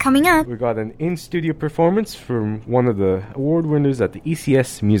Coming up, we got an in-studio performance from one of the award winners at the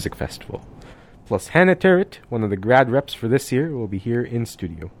ECS Music Festival. Plus, Hannah Terrett, one of the grad reps for this year, will be here in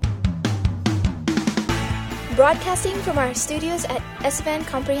studio. Broadcasting from our studios at Estevan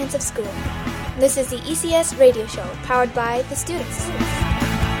Comprehensive School. This is the ECS radio show, powered by the students.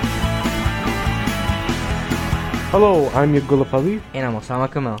 Hello, I'm Yugula Pali. And I'm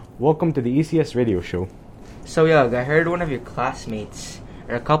Osama Kamal. Welcome to the ECS radio show. So, Yug, I heard one of your classmates,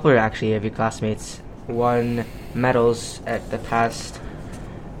 or a couple actually of your classmates, won medals at the past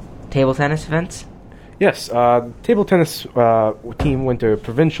table tennis events. Yes, table tennis team went to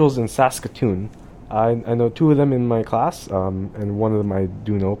provincials in Saskatoon. I know two of them in my class, and one of them I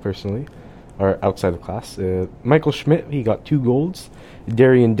do know personally, or outside of class. Michael Schmidt, he got 2 golds.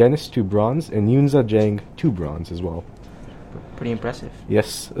 Darian Dennis, 2 bronze. And Yunza Jang, 2 bronze as well. Pretty impressive.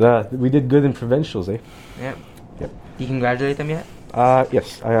 Yes, we did good in provincials, eh? Yep. Yep. Do you congratulate them yet?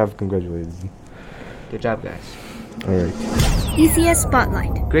 Yes, I have congratulated them. Good job, guys. All right. ECS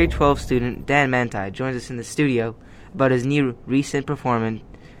Spotlight. Grade 12 student Dan Manti joins us in the studio about his new recent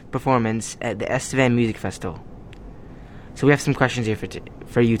performance at the Estevan Music Festival. So we have some questions here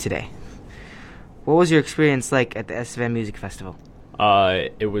for you today. What was your experience like at the Estevan Music Festival?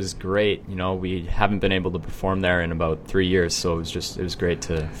 It was great. You know, we haven't been able to perform there in about 3 years, so it was great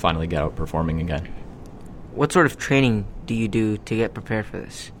to finally get out performing again. What sort of training do you do to get prepared for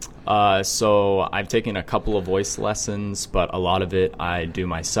this? So I've taken a couple of voice lessons, but a lot of it I do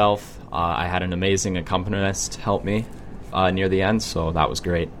myself. I had an amazing accompanist help me near the end, so that was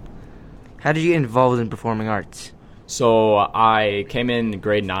great. How did you get involved in performing arts? So I came in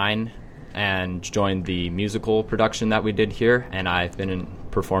grade 9 and joined the musical production that we did here, and I've been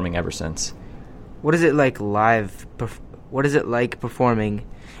performing ever since. What is it like What is it like performing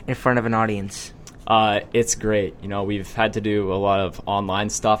in front of an audience? It's great. You know, we've had to do a lot of online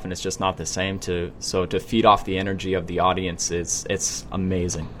stuff, and it's just not the same. So to feed off the energy of the audience, it's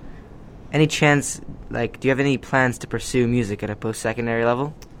amazing. Any chance, do you have any plans to pursue music at a post-secondary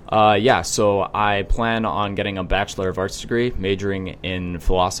level? Yeah, so I plan on getting a Bachelor of Arts degree, majoring in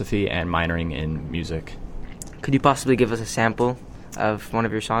philosophy and minoring in music. Could you possibly give us a sample of one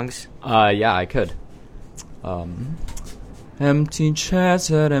of your songs? Yeah, I could. Empty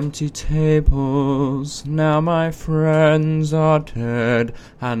chairs at empty tables, now my friends are dead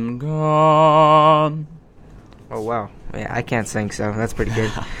and gone. Oh, wow. Yeah, I can't sing, so that's pretty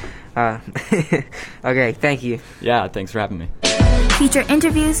good. Okay, thank you. Yeah, thanks for having me. Feature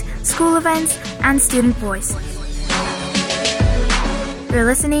interviews, school events, and student voice. You're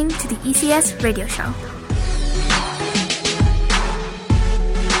listening to the ECS radio show.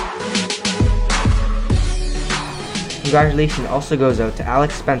 Congratulations also goes out to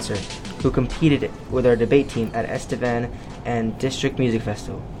Alex Spencer, who competed with our debate team at Estevan and District Music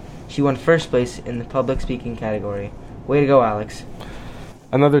Festival. She won first place in the public speaking category. Way to go, Alex.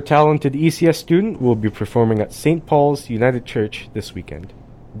 Another talented ECS student will be performing at St. Paul's United Church this weekend.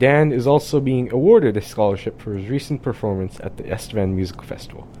 Dan is also being awarded a scholarship for his recent performance at the Estevan Music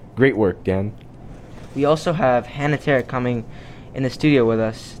Festival. Great work, Dan. We also have Hannah Terrett coming in the studio with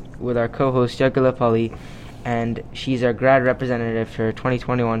us, with our co-host Yagula Pali, and she's our grad representative for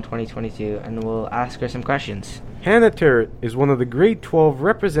 2021-2022, and we'll ask her some questions. Hannah Terrett is one of the grade 12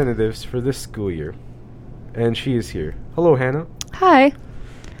 representatives for this school year, and she is here. Hello, Hannah. Hi.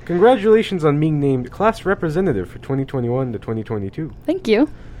 Congratulations on being named class representative for 2021 to 2022. Thank you.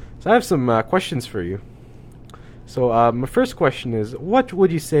 So I have some questions for you. So my first question is, what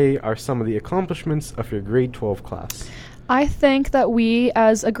would you say are some of the accomplishments of your grade 12 class? I think that we,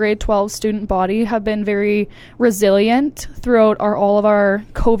 as a grade 12 student body, have been very resilient throughout all of our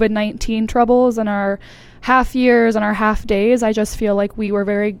COVID-19 troubles and our half years and our half days. I just feel like we were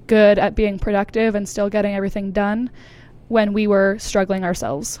very good at being productive and still getting everything done when we were struggling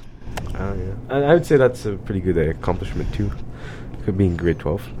ourselves. Oh, yeah. I would say that's a pretty good accomplishment, too, being grade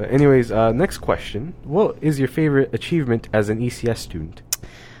 12. But anyways, next question. What is your favorite achievement as an ECS student?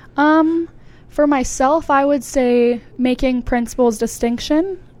 For myself, I would say making principal's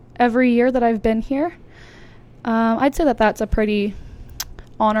distinction every year that I've been here. I'd say that that's a pretty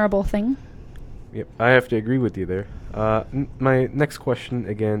honorable thing. Yep, I have to agree with you there. My next question,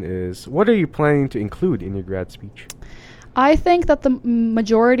 again, is what are you planning to include in your grad speech? I think that the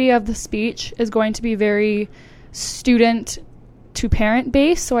majority of the speech is going to be very student to parent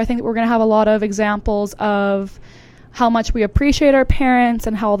based, so I think we're going to have a lot of examples of how much we appreciate our parents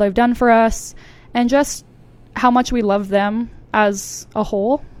and how they've done for us, and just how much we love them as a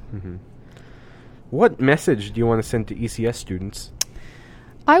whole. Mm-hmm. What message do you want to send to ECS students?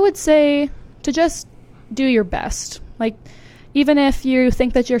 I would say to just do your best. even if you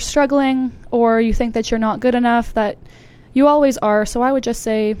think that you're struggling or you think that you're not good enough, that you always are. So I would just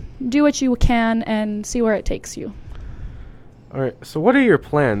say do what you can and see where it takes you. All right. So what are your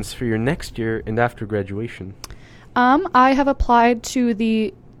plans for your next year and after graduation? I have applied to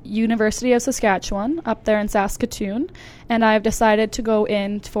the University of Saskatchewan up there in Saskatoon, and I've decided to go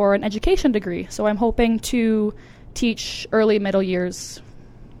in for an education degree. So I'm hoping to teach early middle years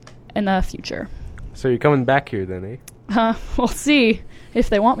in the future. So you're coming back here then, eh? We'll see if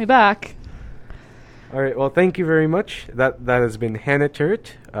they want me back. All right. Well, thank you very much. That has been Hannah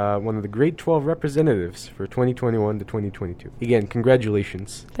Turret, one of the grade 12 representatives for 2021 to 2022. Again,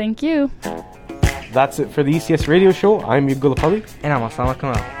 congratulations. Thank you. That's it for the ECS radio show. I'm Yub Gulapali. And I'm Osama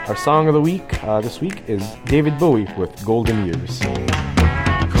Kamal. Our song of the week this week is David Bowie with Golden Years.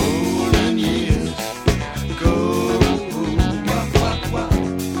 Golden years, go, wah, wah, wah.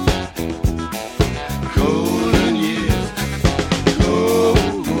 Golden years, go,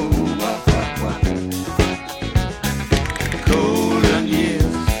 wah, wah, wah. Golden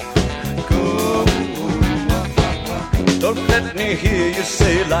years, go, wah, wah, wah. Don't let me hear you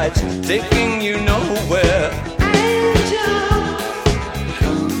say lights taking you nowhere.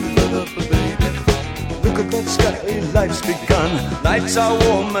 Look at that sky, life's begun. Nights are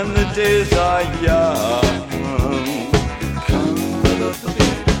warm and the days are young.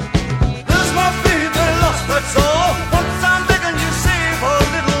 There's my feet, they lost, that's all.